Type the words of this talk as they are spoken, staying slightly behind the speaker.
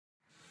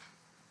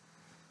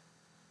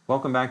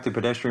Welcome back to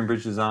Pedestrian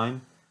Bridge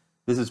Design.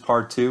 This is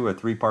part 2, a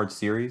 3-part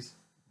series.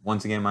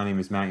 Once again, my name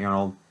is Matt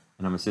Yarnold,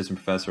 and I'm assistant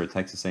professor at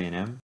Texas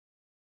A&M.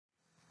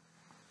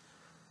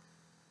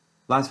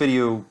 Last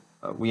video,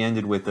 we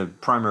ended with the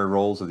primary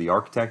roles of the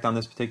architect on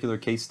this particular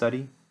case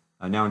study.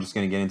 Now I'm just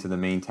going to get into the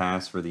main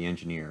tasks for the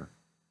engineer.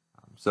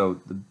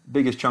 So the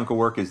biggest chunk of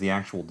work is the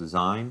actual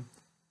design.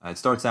 It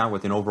starts out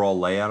with an overall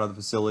layout of the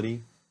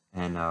facility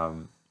and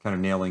kind of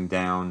nailing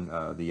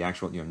down the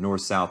actual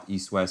north, south,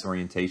 east, west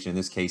orientation, in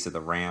this case of the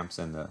ramps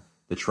and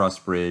the truss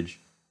bridge,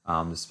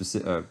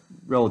 the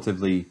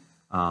relatively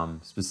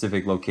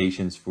specific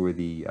locations for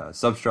the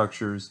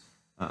substructures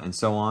and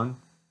so on.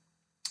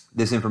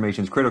 This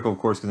information is critical, of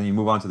course, because then you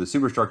move on to the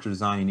superstructure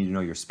design. You need to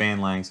know your span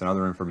lengths and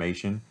other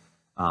information.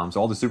 So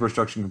all the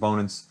superstructure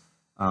components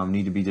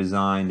need to be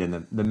designed,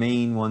 and the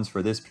main ones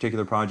for this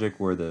particular project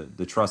were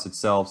the truss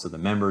itself, so the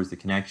members, the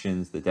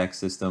connections, the deck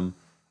system,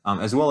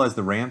 as well as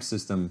the ramp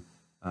system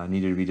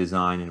needed to be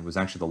designed, and it was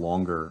actually the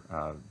longer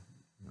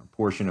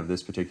portion of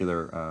this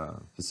particular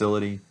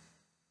facility.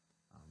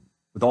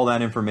 With all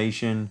that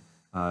information,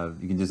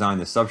 you can design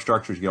the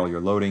substructures, get all your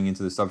loading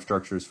into the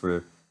substructures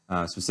for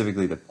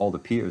specifically all the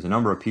piers. A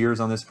number of piers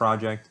on this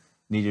project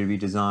needed to be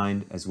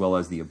designed, as well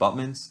as the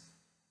abutments.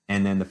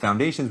 And then the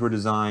foundations were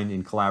designed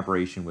in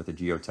collaboration with a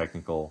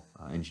geotechnical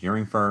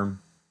engineering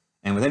firm.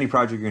 And with any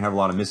project, you're going to have a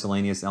lot of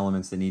miscellaneous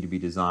elements that need to be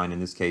designed. In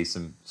this case,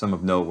 some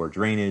of note were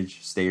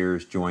drainage,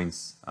 stairs,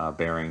 joints,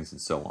 bearings, and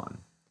so on.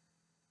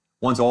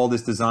 Once all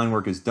this design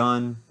work is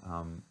done,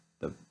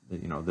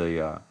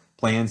 the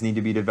plans need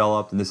to be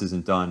developed, and this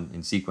isn't done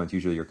in sequence.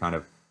 Usually, you're kind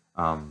of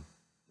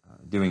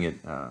doing it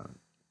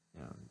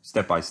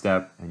step by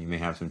step, and you may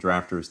have some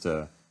drafters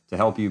to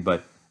help you.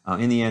 But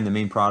in the end, the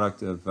main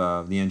product of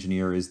the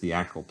engineer is the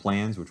actual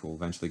plans, which will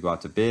eventually go out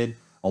to bid,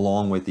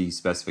 along with the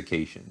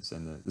specifications.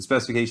 And the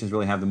specifications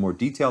really have the more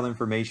detailed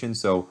information.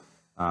 So,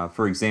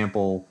 for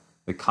example,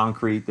 the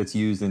concrete that's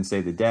used in,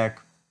 say, the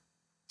deck,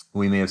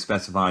 we may have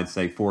specified,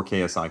 say, 4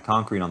 KSI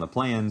concrete on the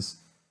plans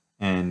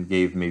and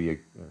gave maybe a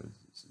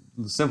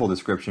simple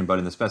description, but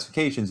in the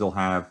specifications, they'll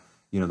have,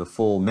 the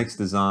full mix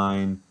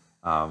design,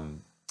 the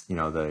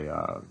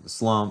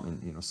slump,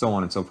 and, so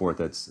on and so forth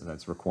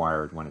that's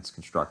required when it's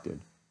constructed.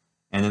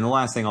 And then the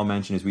last thing I'll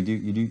mention is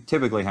you do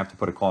typically have to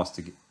put a cost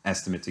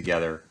estimate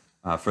together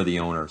for the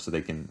owner so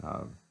they can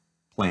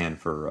plan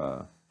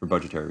for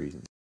budgetary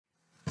reasons.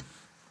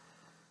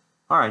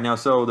 All right, now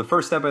so the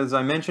first step, as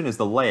I mentioned, is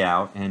the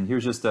layout, and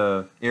here's just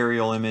an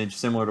aerial image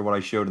similar to what I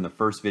showed in the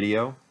first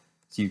video.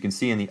 So you can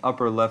see in the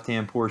upper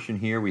left-hand portion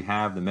here we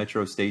have the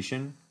metro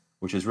station,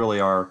 which is really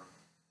our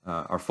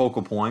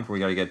focal point where we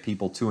got to get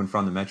people to and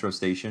from the metro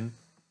station.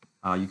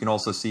 You can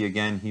also see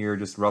again here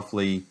just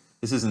roughly,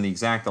 this isn't the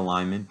exact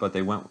alignment, but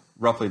they went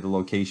roughly the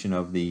location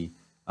of the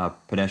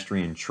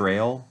pedestrian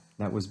trail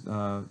that was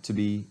to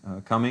be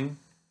coming.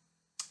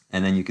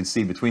 And then you can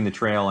see between the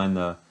trail and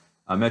the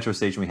metro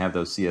station we have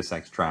those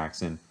CSX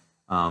tracks, and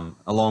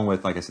along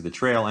with, like I said, the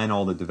trail and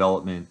all the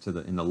development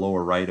in the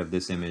lower right of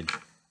this image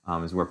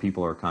is where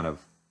people are kind of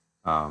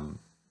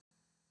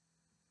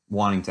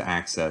wanting to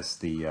access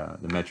the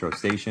metro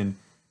station.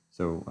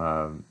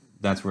 So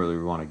that's where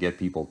we want to get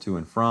people to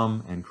and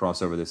from and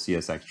cross over the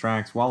CSX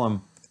tracks.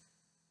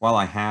 While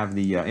I have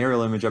the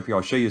aerial image up here,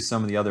 I'll show you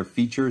some of the other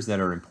features that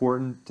are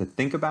important to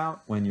think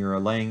about when we were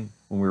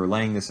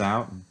laying this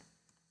out.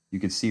 You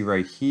can see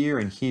right here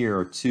and here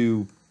are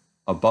 2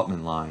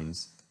 abutment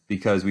lines,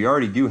 because we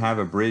already do have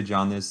a bridge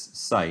on this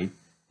site,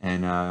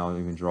 and I'll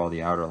even draw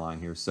the outer line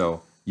here.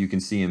 So you can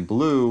see in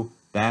blue,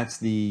 that's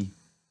the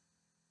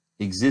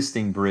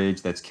existing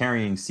bridge that's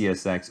carrying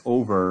CSX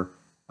over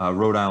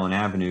Rhode Island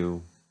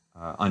Avenue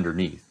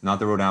underneath. Not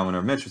the Rhode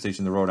Island Metro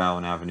Station, the Rhode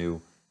Island Avenue,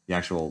 the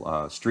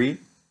actual street.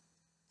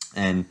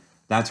 And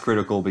that's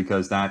critical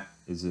because that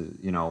is,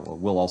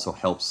 will also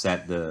help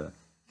set the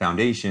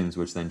foundations,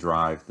 which then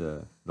drive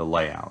the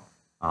layout.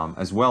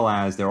 As well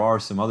as there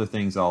are some other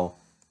things I'll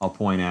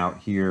point out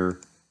here.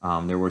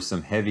 There were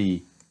some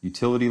heavy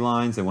utility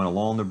lines that went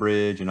along the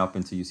bridge and up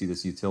until you see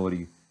this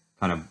utility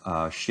kind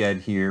of shed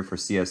here for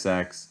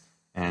CSX.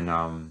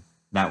 And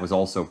that was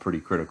also pretty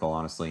critical,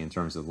 honestly, in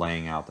terms of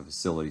laying out the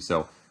facility.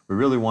 So we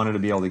really wanted to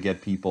be able to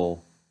get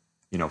people,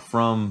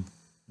 from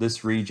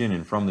this region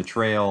and from the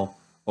trail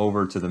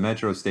over to the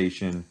metro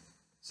station.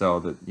 So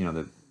that,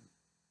 the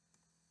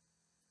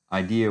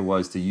idea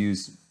was to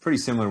use pretty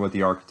similar to what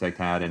the architect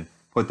had and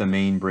put the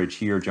main bridge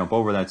here, jump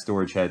over that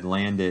storage head,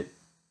 land it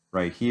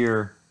right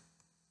here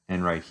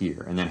and right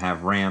here, and then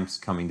have ramps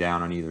coming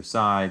down on either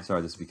side.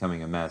 Sorry, this is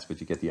becoming a mess,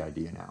 but you get the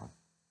idea now.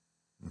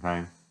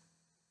 Okay.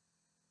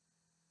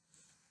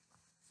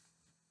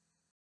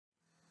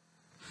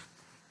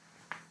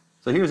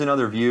 So here's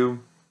another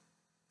view.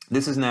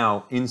 This is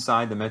now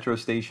inside the metro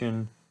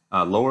station,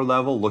 lower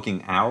level,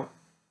 looking out.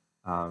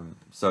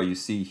 So you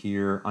see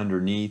here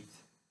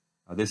underneath,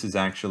 this is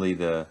actually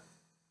the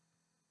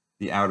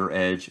outer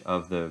edge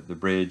of the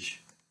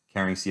bridge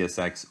carrying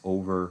CSX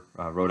over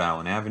Rhode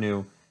Island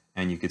Avenue,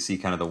 and you can see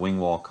kind of the wing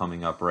wall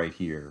coming up right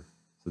here.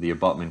 So the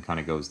abutment kind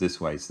of goes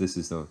this way. So this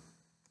is the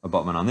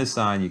abutment on this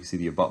side, you can see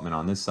the abutment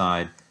on this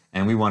side,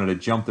 and we wanted to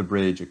jump the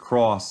bridge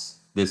across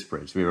this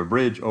bridge. So we have a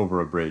bridge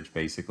over a bridge,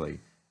 basically,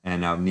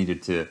 and now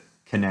needed to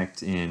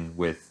connect in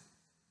with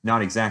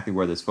not exactly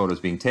where this photo is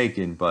being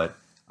taken, but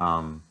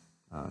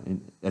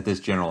at this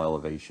general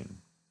elevation.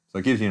 So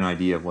it gives you an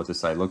idea of what the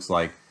site looks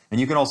like. And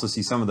you can also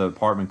see some of the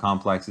apartment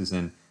complexes,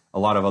 and a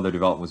lot of other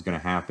development was going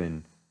to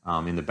happen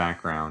in the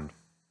background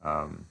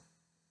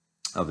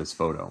of this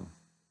photo.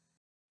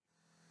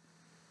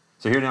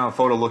 So here now a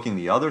photo looking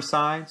the other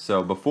side.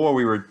 So before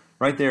we were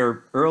right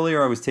there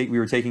earlier, we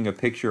were taking a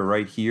picture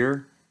right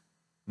here.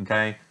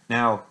 Okay,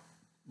 now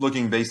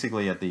looking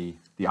basically at the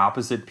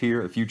opposite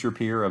pier, a future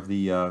pier of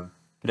the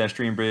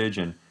pedestrian bridge,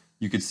 and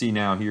you could see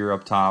now here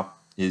up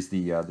top is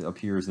up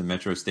here is the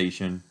metro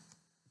station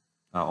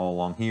all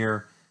along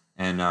here,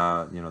 and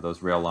you know,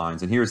 those rail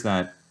lines, and here's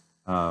that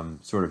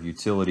sort of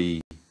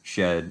utility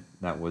shed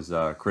that was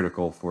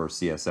critical for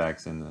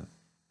CSX, and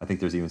I think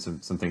there's even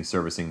some things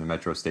servicing the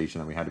metro station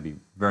that we had to be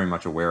very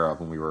much aware of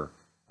when we were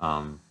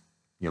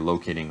you know,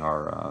 locating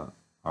our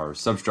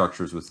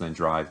substructures, which then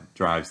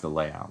drives the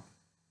layout.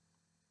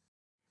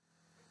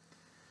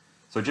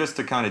 So just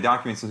to kind of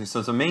document something,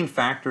 so some main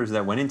factors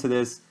that went into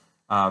this,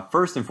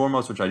 first and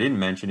foremost, which I didn't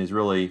mention, is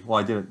really, well,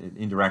 I did it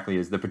indirectly,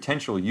 is the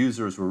potential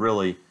users were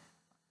really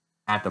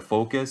at the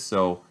focus.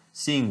 So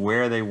seeing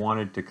where they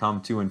wanted to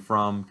come to and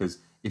from, because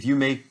if you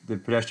make the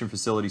pedestrian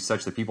facility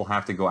such that people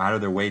have to go out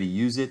of their way to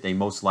use it, they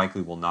most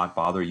likely will not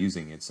bother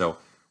using it. So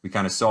we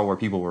kind of saw where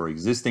people were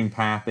existing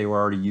path they were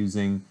already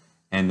using,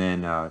 and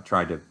then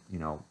tried to, you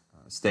know,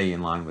 stay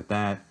in line with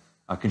that.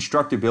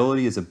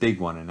 Constructability is a big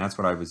one, and that's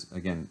what I was,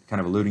 again, kind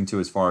of alluding to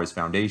as far as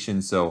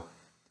foundations. So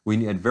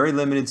we had very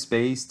limited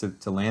space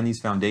to land these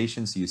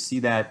foundations. So you see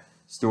that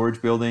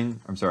storage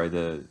building, I'm sorry,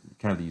 the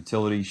kind of the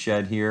utility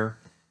shed here.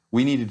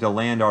 We needed to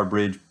land our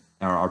bridge,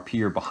 our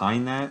pier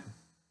behind that.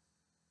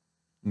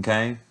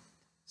 Okay,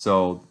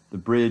 so the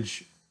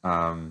bridge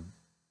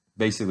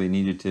basically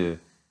needed to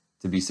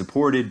be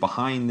supported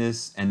behind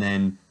this, and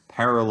then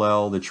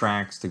parallel the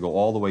tracks to go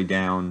all the way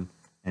down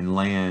and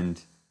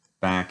land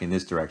back in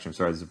this direction. I'm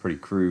sorry, this is a pretty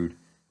crude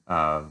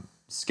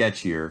sketch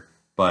here,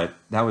 but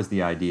that was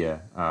the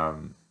idea,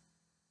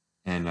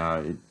 and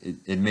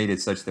it made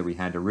it such that we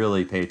had to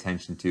really pay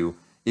attention to,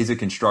 is it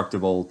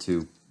constructible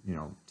to, you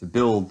know, to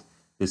build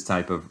this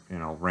type of, you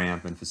know,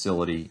 ramp and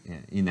facility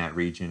in that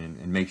region,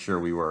 and make sure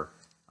we were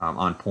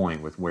on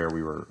point with where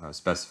we were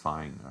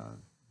specifying,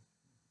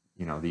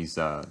 you know, these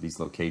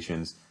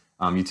locations.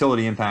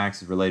 Utility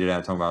impacts is related to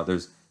that. Talking about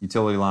there's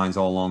utility lines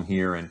all along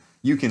here, and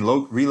you can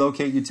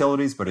relocate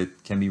utilities, but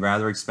it can be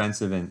rather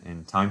expensive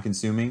and time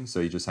consuming. So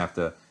you just have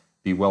to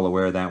be well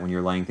aware of that when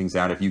you're laying things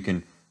out. If you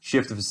can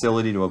shift the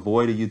facility to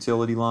avoid a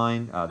utility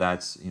line,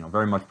 that's, you know,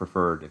 very much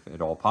preferred if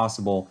at all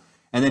possible.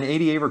 And then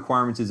ADA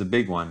requirements is a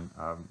big one.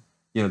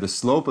 You know, the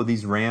slope of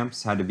these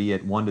ramps had to be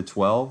at 1 to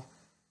 12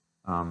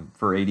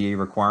 for ADA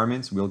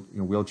requirements.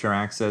 Wheelchair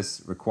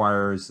access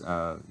requires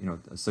you know,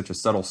 such a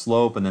subtle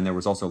slope, and then there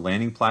was also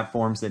landing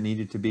platforms that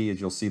needed to be, as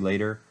you'll see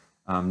later,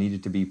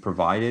 needed to be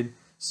provided.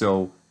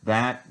 So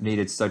that made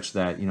it such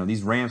that, you know,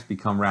 these ramps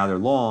become rather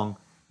long,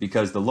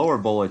 because the lower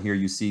bullet here,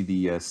 you see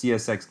the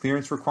CSX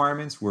clearance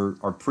requirements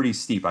are pretty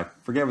steep. I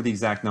forget what the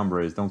exact number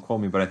is, don't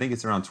quote me, but I think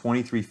it's around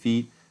 23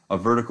 feet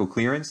of vertical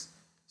clearance.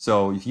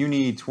 So if you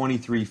need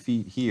 23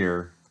 feet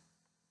here,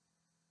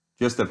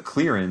 just of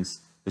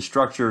clearance, the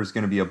structure is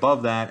going to be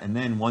above that, and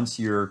then once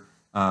you're,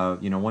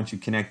 you know, once you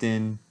connect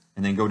in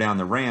and then go down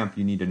the ramp,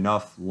 you need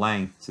enough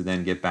length to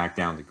then get back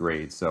down to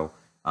grade. So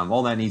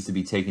all that needs to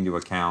be taken into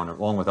account,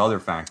 along with other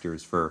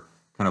factors, for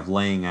kind of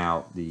laying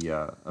out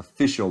the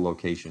official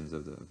locations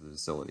of the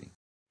facility.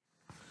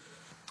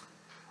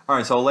 All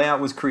right, so a layout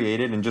was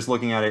created, and just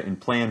looking at it in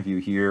plan view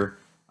here,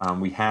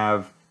 we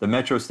have the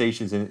metro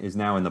station is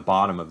now in the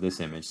bottom of this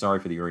image. Sorry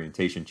for the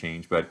orientation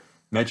change, but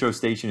metro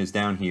station is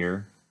down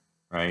here,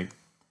 right?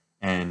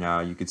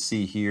 And you could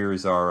see here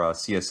is our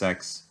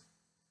CSX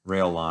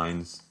rail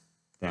lines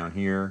down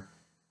here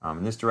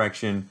in this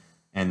direction.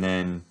 And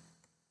then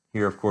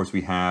here, of course,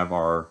 we have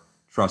our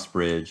truss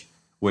bridge,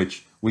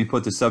 which we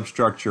put the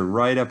substructure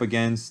right up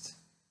against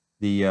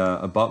the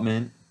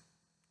abutment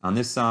on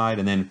this side.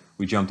 And then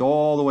we jumped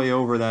all the way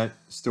over that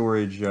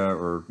storage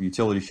or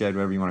utility shed,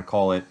 whatever you want to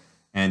call it.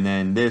 And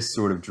then this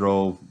sort of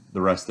drove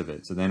the rest of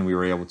it. So then we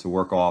were able to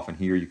work off, and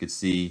here you could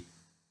see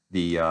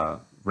the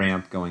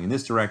ramp going in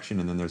this direction,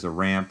 and then there's a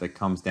ramp that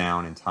comes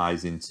down and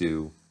ties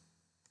into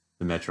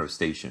the metro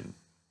station.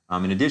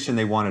 In addition,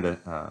 they wanted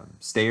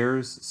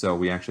stairs, so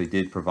we actually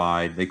did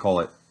provide, they call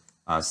it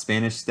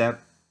Spanish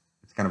step.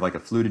 It's kind of like a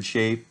fluted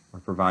shape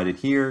provided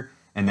here,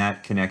 and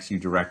that connects you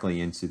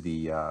directly into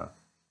the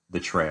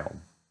trail.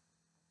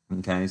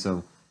 Okay,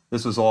 so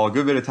this was all, a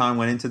good bit of time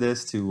went into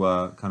this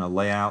to kind of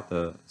lay out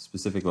the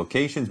specific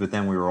locations, but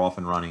then we were off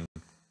and running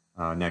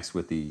next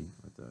with the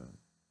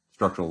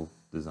structural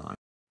design.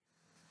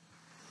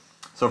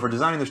 So for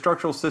designing the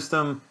structural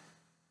system,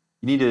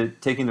 you need to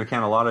take into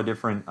account a lot of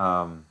different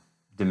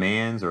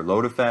demands or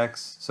load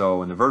effects.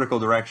 So in the vertical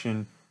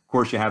direction, of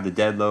course, you have the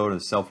dead load or the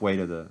self weight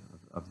of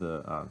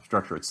the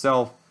structure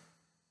itself.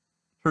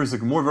 In terms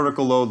of more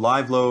vertical load,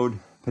 live load,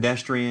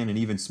 pedestrian, and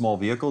even small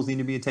vehicles need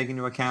to be taken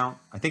into account.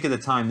 I think at the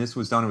time this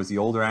was done, it was the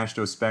older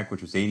AASHTO spec,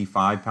 which was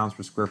 85 pounds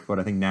per square foot.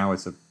 I think now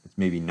it's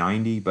maybe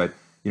 90, but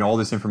all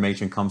this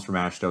information comes from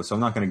AASHTO, so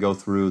I'm not going to go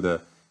through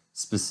the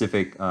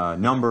specific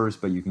numbers,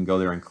 but you can go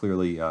there and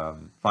clearly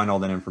find all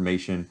that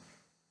information.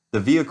 The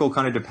vehicle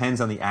kind of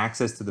depends on the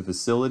access to the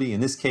facility.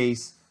 In this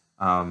case,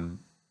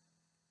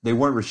 they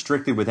weren't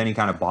restricted with any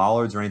kind of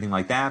bollards or anything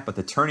like that, but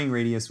the turning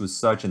radius was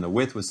such and the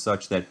width was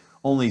such that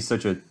only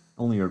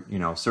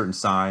a certain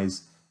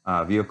size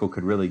vehicle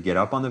could really get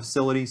up on the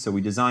facility. So we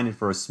designed it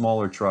for a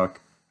smaller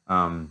truck,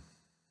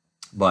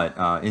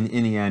 but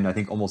in the end, I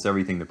think almost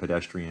everything the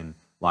pedestrian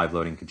live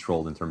loading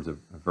controlled in terms of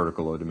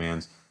vertical load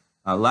demands.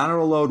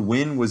 Lateral load,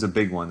 wind was a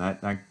big one.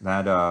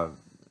 That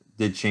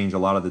did change a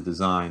lot of the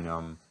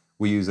design.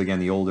 We use, again,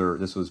 the older,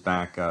 this was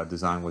back,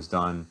 design was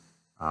done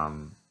a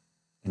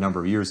number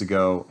of years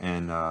ago,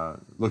 and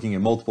looking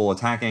at multiple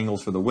attack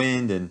angles for the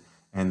wind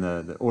and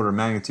the order of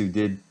magnitude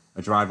did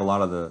drive a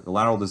lot of the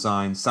lateral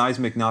design.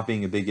 Seismic not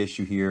being a big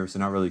issue here, so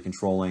not really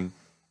controlling.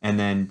 And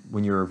then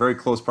when you're very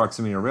close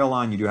proximity to a rail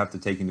line, you do have to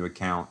take into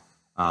account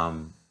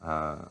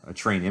a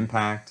train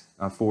impact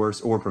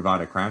force or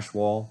provide a crash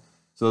wall.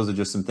 So those are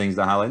just some things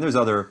to highlight. And there's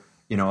other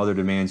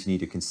demands you need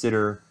to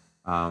consider,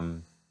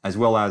 as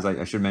well as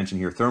I should mention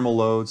here thermal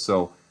loads.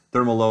 So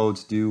thermal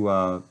loads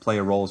do play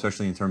a role,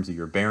 especially in terms of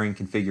your bearing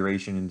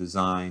configuration and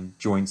design,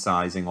 joint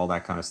sizing, all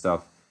that kind of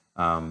stuff.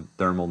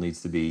 Thermal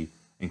needs to be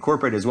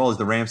incorporated, as well as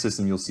the ramp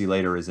system you'll see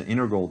later is an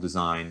integral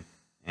design,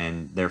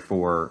 and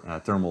therefore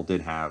thermal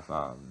did have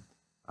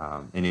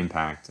an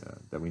impact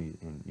that we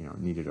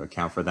needed to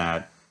account for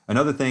that.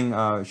 Another thing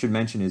I should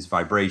mention is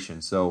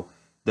vibration. So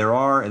there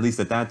are, at least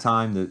at that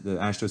time, the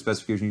AASHTO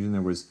specification using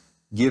there was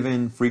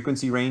given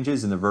frequency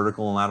ranges in the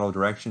vertical and lateral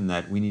direction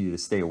that we needed to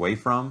stay away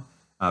from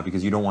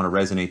because you don't want to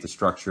resonate the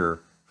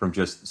structure from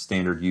just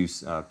standard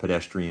use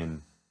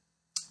pedestrian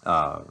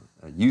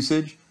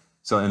usage.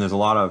 So, and there's a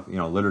lot of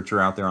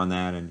literature out there on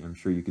that, and I'm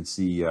sure you could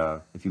see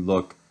if you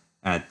look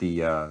at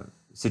the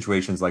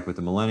situations like with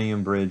the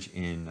Millennium Bridge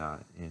in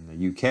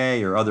the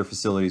UK or other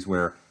facilities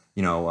where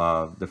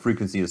the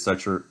frequency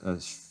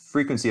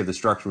of the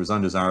structure was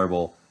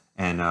undesirable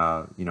and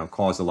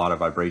caused a lot of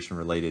vibration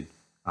related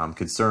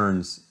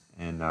concerns,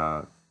 and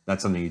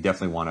that's something you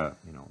definitely want to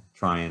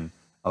try and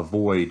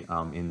avoid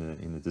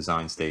in the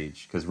design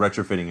stage, because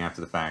retrofitting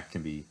after the fact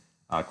can be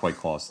quite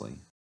costly.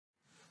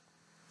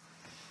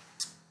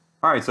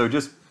 All right, so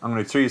I'm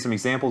going to show you some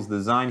examples of the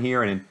design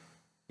here, and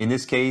in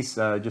this case,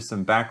 just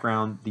some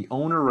background. The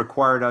owner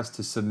required us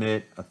to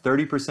submit a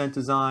 30%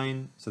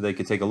 design so they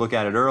could take a look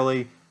at it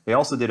early. They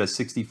also did a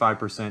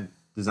 65%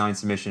 design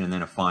submission and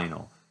then a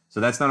final. So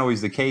that's not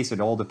always the case. It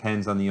all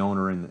depends on the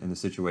owner and the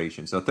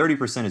situation. So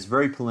 30% is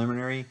very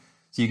preliminary.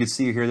 So you can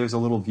see here, there's a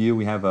little view.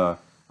 We have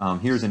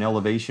here's an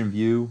elevation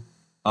view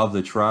of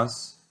the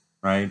truss,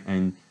 right?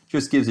 And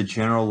just gives a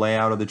general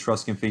layout of the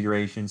truss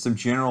configuration, some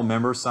general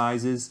member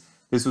sizes.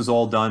 This was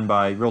all done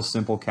by real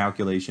simple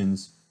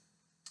calculations.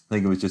 I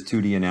think it was just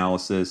 2D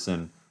analysis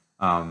and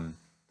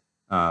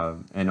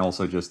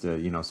also just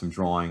some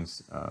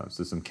drawings,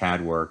 so some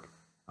CAD work.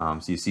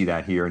 So you see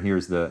that here, and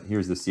here's the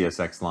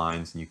CSX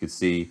lines, and you could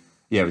see,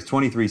 yeah, it was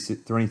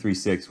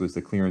 23.6 was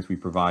the clearance we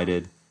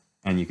provided,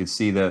 and you could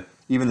see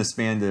even the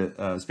span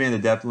to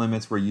depth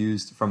limits were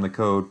used from the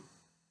code,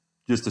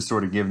 just to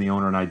sort of give the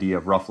owner an idea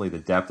of roughly the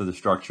depth of the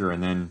structure,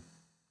 and then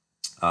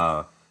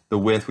the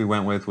width we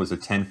went with was a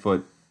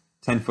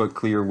 10-foot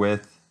clear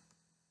width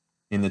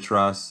in the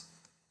truss,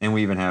 and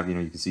we even have you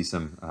can see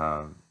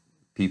some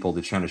people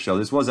to kind of show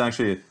this was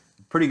actually a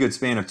pretty good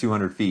span of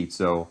 200 feet.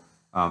 So.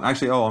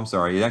 Actually, I'm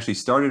sorry. It actually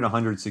started at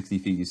 160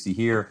 feet, you see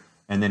here,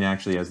 and then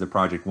actually as the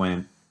project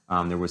went,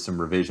 there was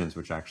some revisions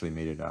which actually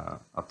made it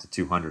up to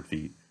 200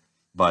 feet.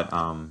 But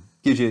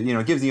gives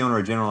the owner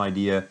a general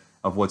idea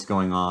of what's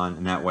going on,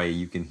 and that way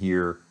you can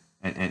hear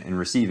and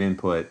receive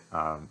input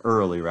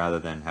early rather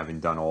than having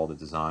done all the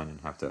design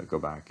and have to go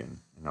back and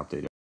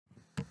update it.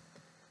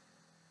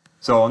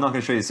 So I'm not going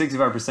to show you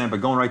 65%,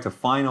 but going right to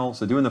final.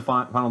 So doing the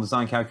final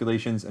design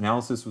calculations,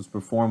 analysis was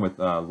performed with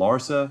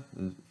LARSA,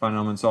 the final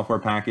element software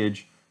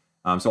package.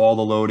 So all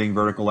the loading,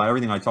 vertical,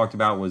 everything I talked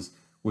about was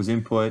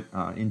input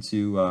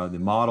into the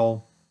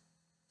model,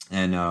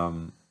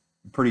 and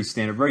pretty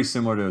standard, very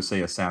similar to,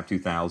 say, a SAP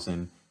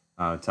 2000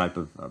 type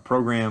of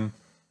program.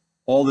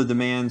 All the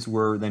demands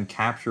were then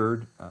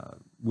captured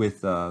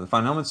with the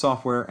final element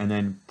software and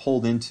then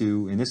pulled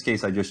into, in this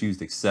case, I just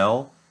used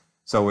Excel.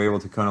 So we're able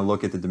to kind of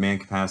look at the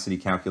demand capacity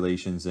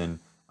calculations and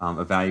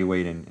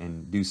evaluate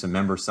and do some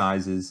member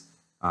sizes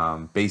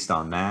based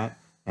on that.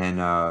 And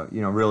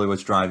really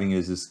what's driving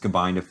is this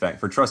combined effect.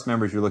 For truss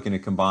members, you're looking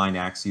at combined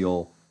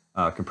axial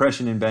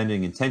compression and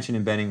bending and tension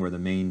and bending were the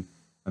main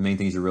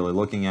things you're really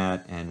looking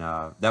at. And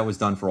that was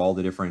done for all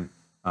the different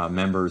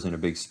members in a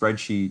big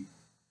spreadsheet.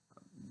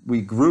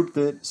 We grouped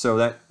it so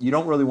that you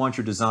don't really want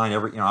your design,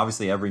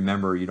 obviously every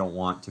member you don't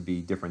want to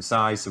be different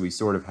size. So we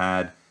sort of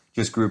had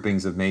just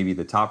groupings of maybe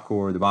the top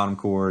chord, the bottom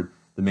chord,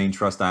 the main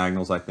truss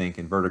diagonals, I think,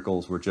 and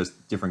verticals were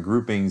just different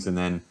groupings, and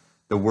then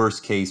the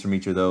worst case from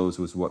each of those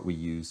was what we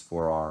used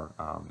for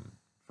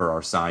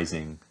our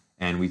sizing.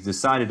 And we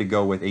decided to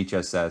go with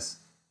HSS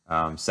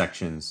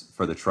sections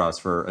for the truss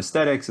for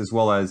aesthetics, as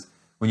well as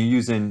when you're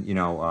using,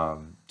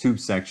 tube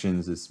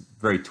sections, it's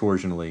very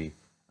torsionally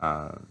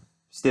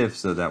stiff,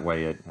 so that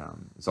way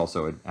it's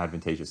also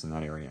advantageous in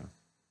that area.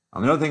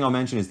 Another thing I'll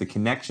mention is the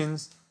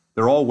connections.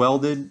 They're all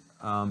welded,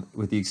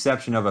 with the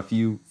exception of a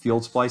few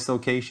field splice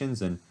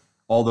locations, and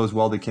all those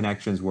welded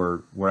connections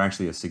were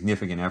actually a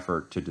significant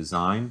effort to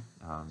design.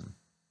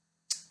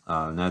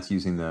 And that's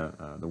using the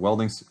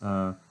welding,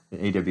 the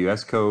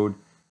AWS code,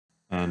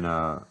 and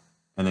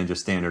then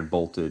just standard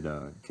bolted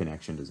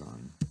connection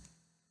design.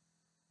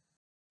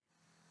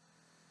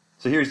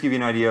 So here's to give you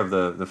an idea of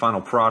the final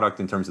product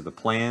in terms of the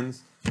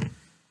plans.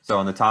 So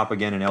on the top,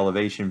 again, an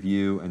elevation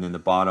view, and then the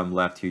bottom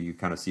left here, you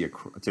kind of see a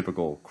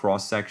typical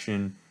cross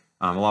section.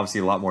 We'll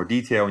obviously a lot more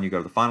detail when you go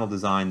to the final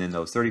design than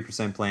those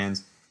 30%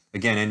 plans.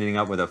 Again, ending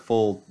up with a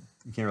full,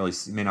 you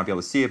may not be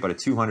able to see it, but a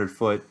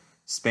 200-foot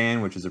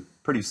span, which is a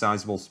pretty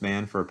sizable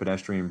span for a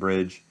pedestrian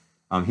bridge.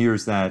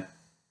 Here's that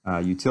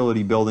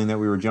utility building that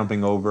we were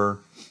jumping over,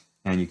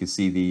 and you can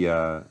see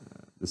the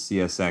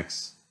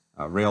CSX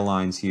rail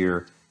lines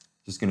here.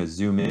 Just going to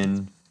zoom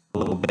in a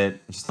little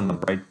bit, just on the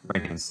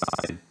right-hand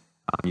side.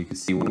 You can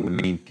see one of the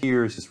main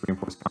piers, just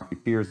reinforced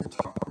concrete piers. We'll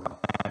talk more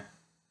about that.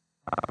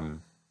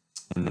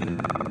 And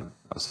then,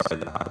 sorry,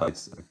 the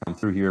highlights come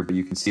through here, but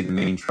you can see the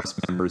main truss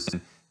members,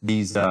 and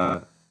these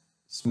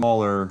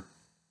smaller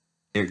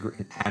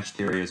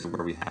hatched areas are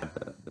where we had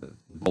the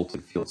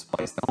bolted field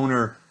splice. The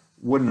owner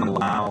wouldn't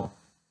allow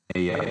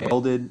a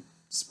welded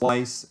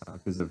splice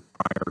because of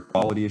prior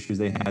quality issues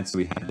they had, so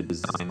we had to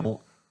design.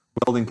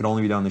 Welding could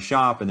only be done in the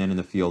shop, and then in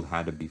the field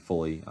had to be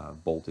fully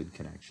bolted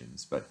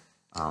connections. But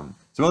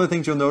some other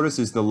things you'll notice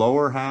is the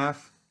lower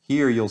half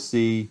here, you'll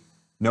see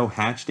no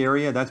hatched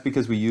area. That's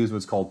because we use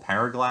what's called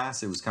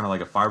Paraglass. It was kind of like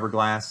a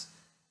fiberglass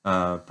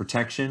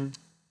protection.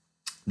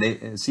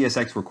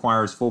 CSX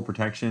requires full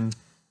protection,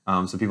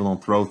 so people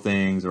don't throw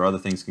things or other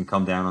things can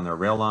come down on their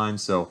rail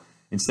lines. So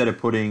instead of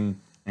putting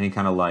any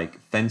kind of like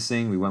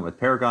fencing, we went with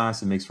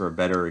Paraglass. It makes for a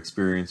better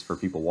experience for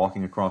people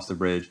walking across the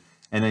bridge,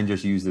 and then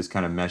just use this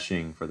kind of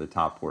meshing for the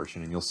top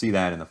portion. And you'll see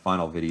that in the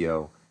final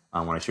video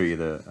when I show you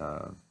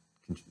the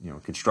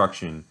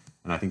construction,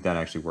 and I think that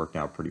actually worked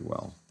out pretty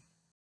well.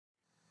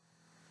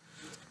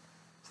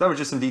 So that was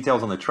just some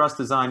details on the truss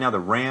design. Now the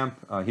ramp,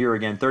 here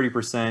again,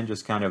 30%,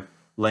 just kind of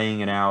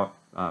laying it out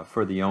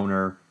for the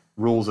owner.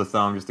 Rules of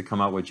thumb, just to come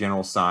out with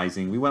general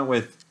sizing. We went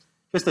with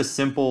just a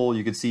simple,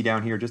 you can see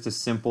down here, just a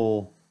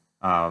simple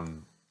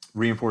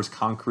reinforced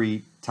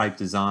concrete type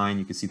design.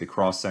 You can see the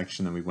cross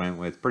section that we went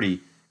with,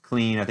 pretty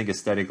clean. I think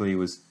aesthetically it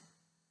was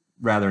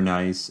rather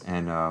nice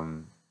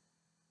and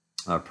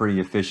pretty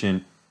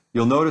efficient.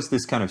 You'll notice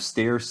this kind of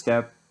stair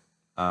step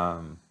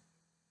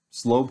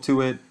slope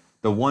to it.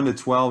 The 1 to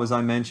 12, as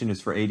I mentioned,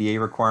 is for ADA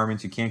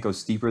requirements. You can't go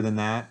steeper than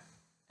that.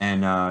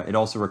 And it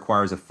also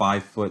requires a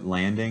 5-foot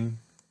landing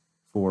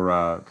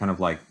for kind of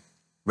like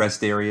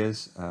rest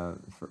areas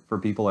for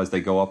people as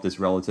they go up this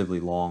relatively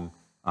long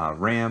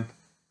ramp.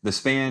 The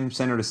span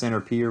center to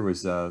center pier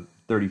was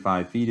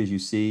 35 feet, as you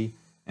see.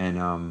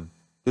 And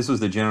this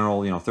was the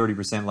general,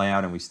 30%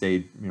 layout, and we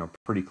stayed,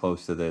 pretty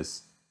close to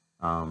this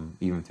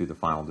even through the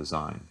final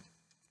design.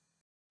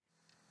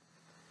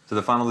 So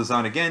the final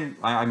design, again,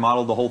 I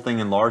modeled the whole thing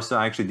in Larsa.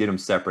 I actually did them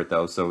separate,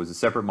 though. So it was a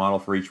separate model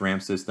for each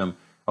ramp system,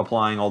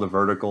 applying all the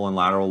vertical and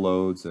lateral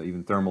loads,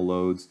 even thermal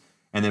loads,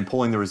 and then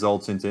pulling the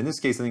results into, in this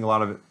case, I think a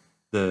lot of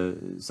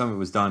it, some of it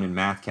was done in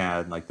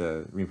MathCAD, like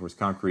the reinforced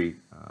concrete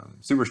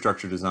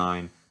superstructure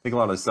design. I think a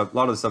lot of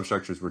the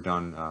substructures were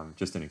done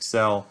just in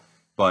Excel.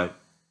 But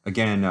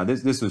again,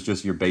 this was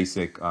just your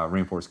basic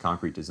reinforced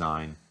concrete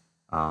design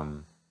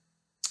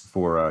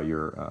for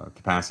your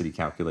capacity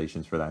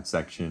calculations for that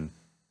section.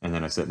 And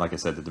then like I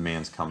said, the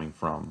demand's coming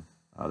from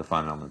the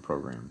final element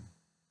program.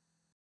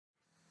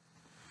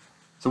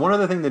 So one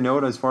other thing to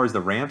note as far as the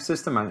ramp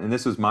system, and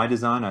this was my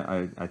design,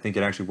 I think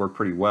it actually worked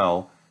pretty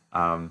well,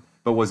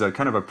 but was a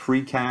kind of a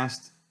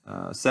precast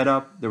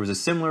setup. There was a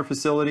similar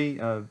facility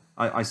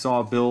I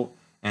saw built,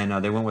 and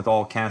they went with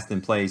all cast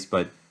in place.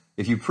 But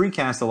if you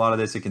precast a lot of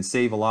this, it can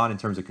save a lot in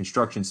terms of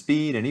construction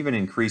speed and even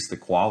increase the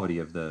quality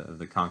of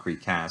the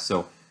concrete cast.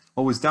 So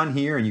what was done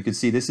here, and you can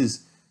see this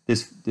is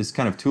this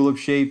kind of tulip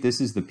shape. This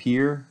is the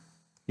pier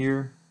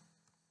here.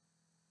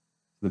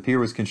 The pier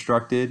was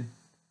constructed.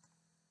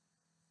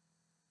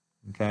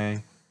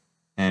 Okay,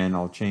 and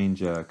I'll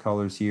change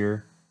colors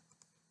here,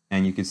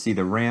 and you can see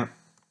the ramp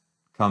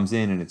comes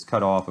in and it's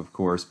cut off, of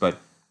course, but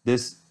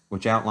this,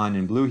 which outlined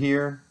in blue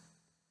here,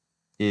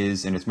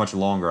 is, and it's much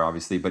longer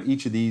obviously, but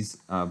each of these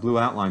blue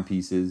outline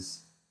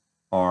pieces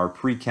are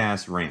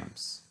precast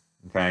ramps.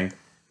 Okay,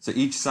 so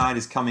each side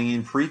is coming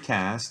in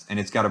precast, and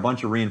it's got a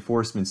bunch of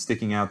reinforcements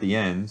sticking out the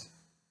ends,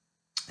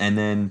 and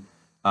then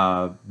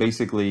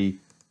basically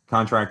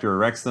contractor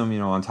erects them,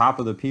 on top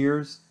of the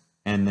piers,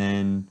 and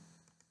then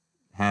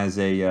has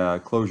a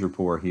closure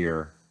pour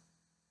here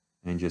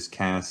and just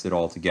cast it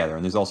all together.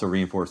 And there's also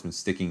reinforcements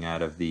sticking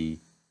out of the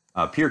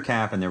pier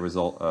cap, and there was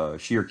a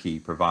shear key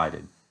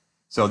provided.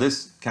 So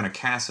this kind of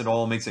casts it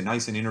all, makes it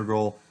nice and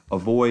integral,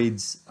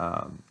 avoids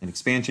an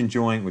expansion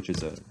joint, which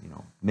is a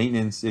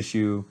maintenance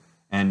issue,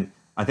 and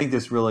I think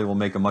this really will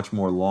make a much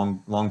more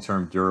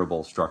long-term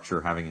durable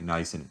structure, having it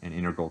nice and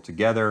integral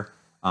together,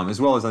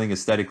 as well as I think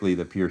aesthetically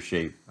the pier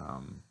shape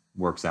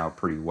works out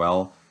pretty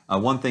well.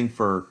 One thing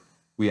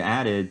we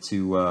added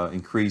to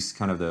increase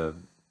kind of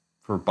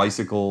for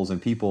bicycles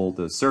and people,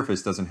 the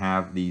surface doesn't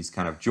have these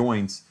kind of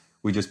joints.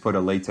 We just put a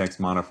latex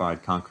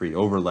modified concrete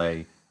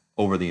overlay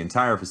over the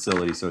entire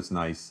facility, so it's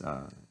nice,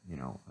 a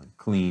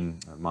clean,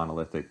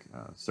 monolithic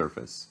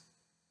surface.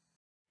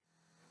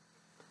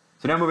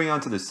 So now moving on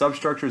to the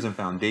substructures and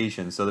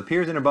foundations. So the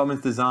piers and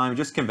abutments design,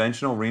 just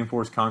conventional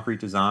reinforced concrete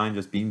design,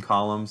 just beam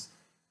columns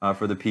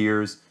for the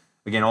piers.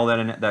 Again, all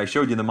that I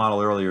showed you the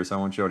model earlier, so I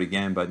won't show it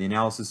again, but the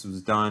analysis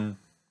was done,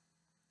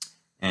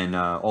 and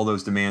all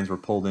those demands were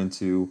pulled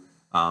into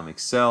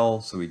Excel.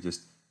 So we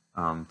just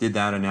did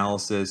that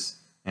analysis,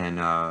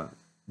 and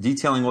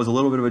detailing was a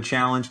little bit of a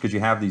challenge because you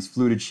have these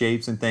fluted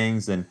shapes and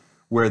things, and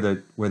where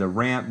the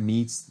ramp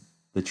meets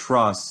the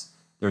truss,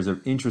 there's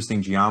an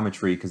interesting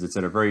geometry because it's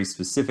at a very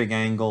specific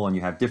angle, and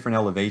you have different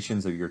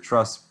elevations of your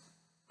truss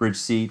bridge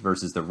seat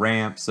versus the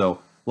ramp. So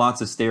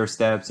lots of stair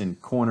steps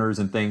and corners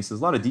and things. So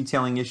there's a lot of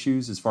detailing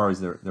issues as far as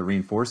the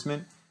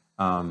reinforcement.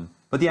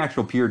 But the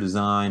actual pier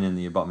design and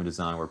the abutment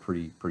design were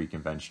pretty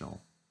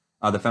conventional.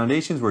 The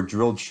foundations were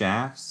drilled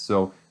shafts.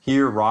 So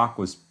here rock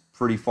was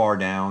pretty far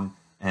down,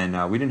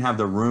 and we didn't have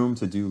the room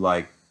to do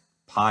like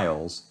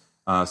piles.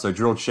 So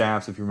drilled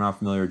shafts, if you're not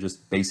familiar,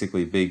 just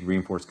basically big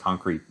reinforced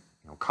concrete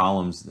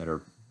columns that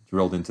are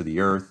drilled into the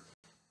earth.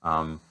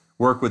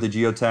 Work with the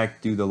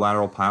geotech, do the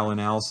lateral pile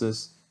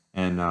analysis,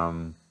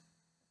 and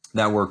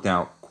that worked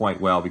out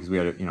quite well because we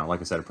had,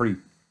 like I said, a pretty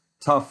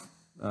tough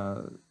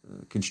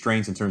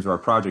constraints in terms of our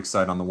project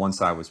site. On the one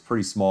side was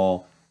pretty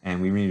small,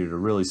 and we needed a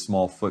really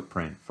small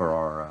footprint for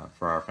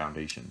our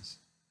foundations.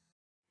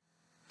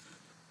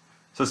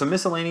 So some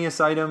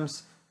miscellaneous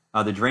items.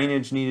 The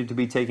drainage needed to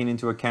be taken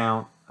into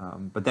account,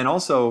 but then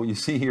also you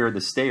see here the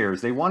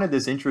stairs. They wanted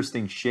this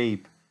interesting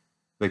shape.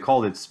 They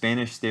called it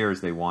Spanish stairs.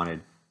 They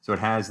wanted, so it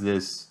has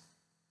this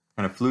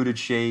kind of fluted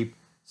shape.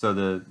 So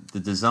the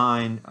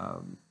design,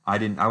 I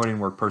didn't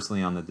work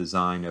personally on the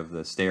design of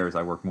the stairs.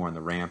 I worked more on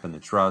the ramp and the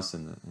truss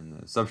and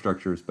the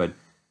substructures. But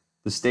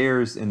the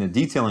stairs and the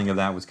detailing of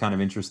that was kind of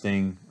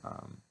interesting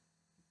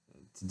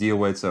to deal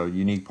with. So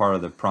unique part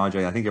of the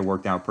project. I think it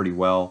worked out pretty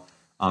well,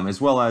 as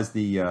well as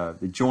the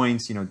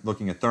joints.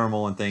 Looking at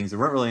thermal and things. There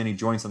weren't really any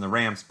joints on the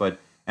ramps, but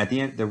at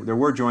the end there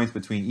were joints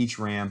between each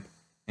ramp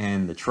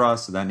and the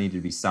truss, so that needed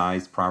to be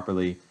sized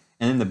properly.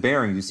 And then the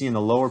bearings, you see in the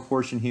lower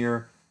portion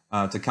here,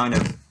 to kind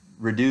of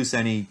reduce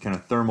any kind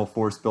of thermal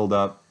force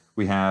buildup,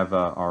 we have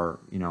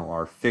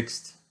our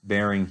fixed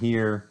bearing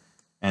here,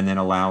 and then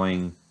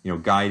allowing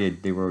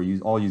guided. They were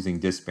all using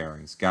disc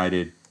bearings,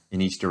 guided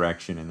in each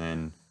direction, and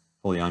then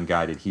fully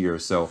unguided here.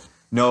 So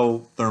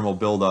no thermal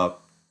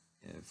buildup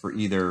for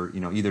either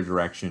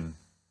direction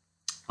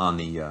on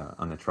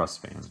the truss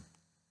span.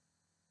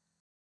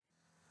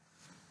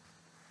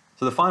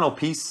 So the final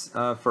piece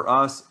for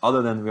us,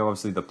 other than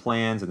obviously the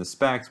plans and the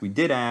specs, we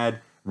did add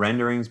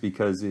renderings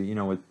because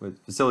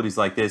with facilities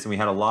like this, and we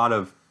had a lot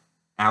of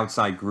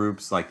outside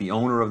groups like the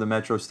owner of the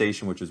metro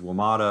station, which is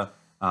WMATA,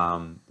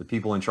 the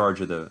people in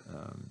charge of the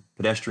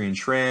pedestrian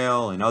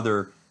trail, and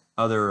other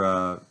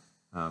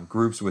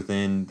groups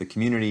within the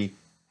community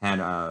had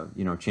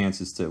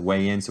chances to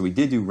weigh in. So we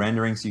did do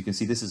renderings. So you can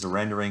see this is a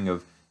rendering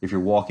of if you're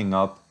walking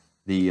up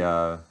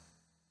the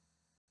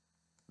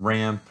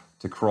ramp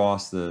to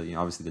cross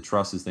obviously the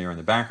truss is there in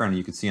the background, and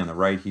you can see on the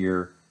right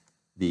here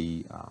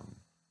the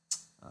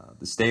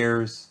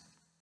stairs,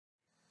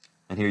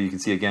 and here you can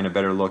see again a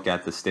better look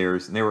at the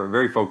stairs, and they were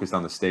very focused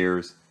on the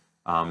stairs,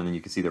 and then you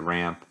can see the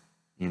ramp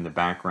in the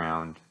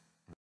background.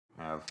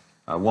 Have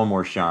one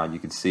more shot. You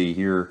can see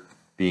here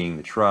being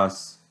the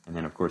truss, and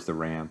then of course the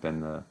ramp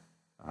and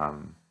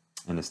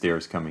the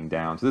stairs coming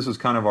down. So this was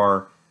kind of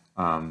our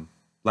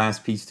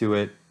last piece to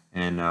it,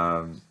 and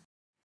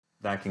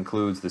that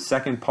concludes the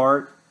second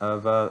part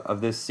of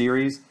this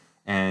series,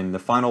 and the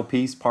final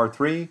piece, part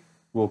 3,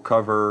 will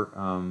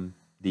cover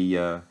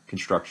the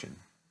construction.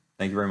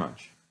 Thank you very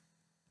much.